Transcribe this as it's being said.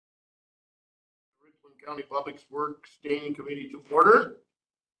County Public Works Standing Committee to order.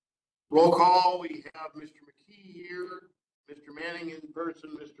 Roll call, we have Mr. McKee here, Mr. Manning in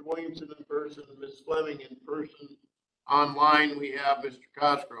person, Mr. Williamson in person, Ms. Fleming in person. Online, we have Mr.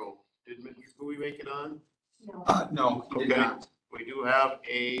 Cosgrove. Did Mr. Cooey make it on? No. No, he did Okay, not. we do have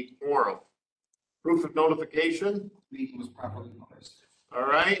a quorum. Proof of notification. Meeting was properly noticed. All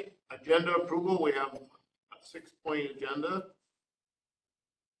right, agenda approval, we have a 6-point agenda.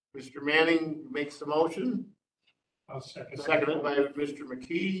 Mr. Manning makes the motion. I'll second. Seconded by Mr.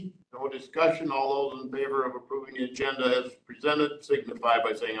 McKee. No discussion. All those in favor of approving the agenda as presented signify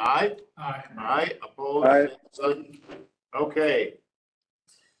by saying aye. Aye. Aye. Opposed? Aye. Same sign. Okay.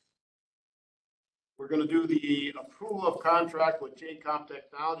 We're going to do the approval of contract with JCOM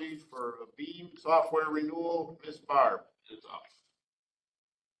Technologies for a Beam software renewal. Ms. Barb is up.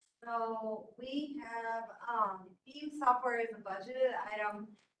 So we have, Beam software is a budgeted item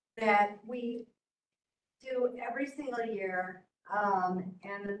that we do every single year. And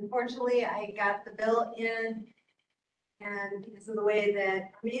unfortunately, I got the bill in, and because of the way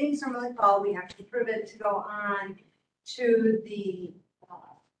that meetings normally fall, we have to approve it to go on to the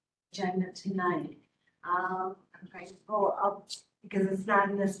agenda tonight. I'm trying to pull up because it's not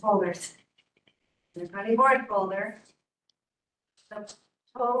in this folder. The county board folder. The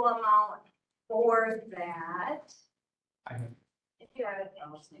total amount for that. If you have it,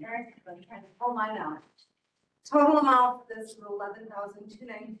 Eric, I'm trying to pull mine out. Total amount for this is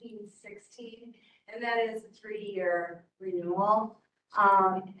 $11,219.16, and that is a 3-year renewal.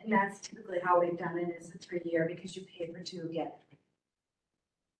 And that's typically how we've done it, is a 3-year, because you pay for 2 again.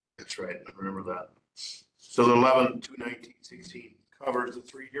 That's right. I remember that. So the 11/2/19/16 covers the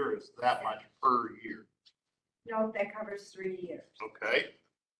 3 years, that much per year. No, that covers 3 years. Okay.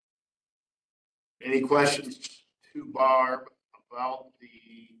 Any questions to Barb about the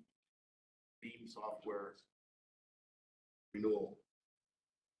Beam software renewal?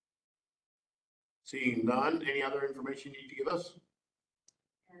 Seeing none, any other information you need to give us?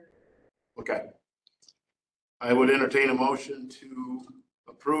 Okay. I would entertain a motion to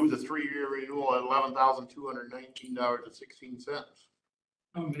approve the 3-year renewal at $11,219.16.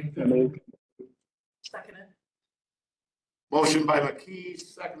 I'll make that. Second. Motion by McKee,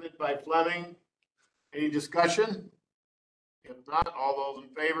 seconded by Fleming. Any discussion? If not, all those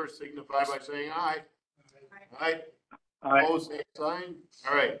in favor signify by saying aye. Aye. Aye. Opposed, same sign.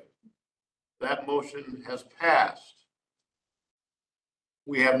 All right. That motion has passed.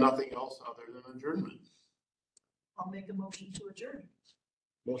 We have nothing else other than adjournment. I'll make a motion to adjourn.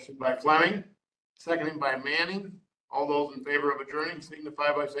 Motion by Fleming, seconded by Manning. All those in favor of adjourning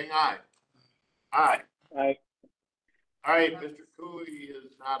signify by saying aye. Aye. Aye. All right, Mr. Cooley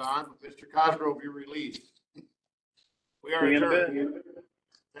is not on, but Mr. Cosgrove, you're released. We are See you in a bit. adjourned.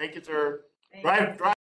 Thank you, sir. Thank you. Drive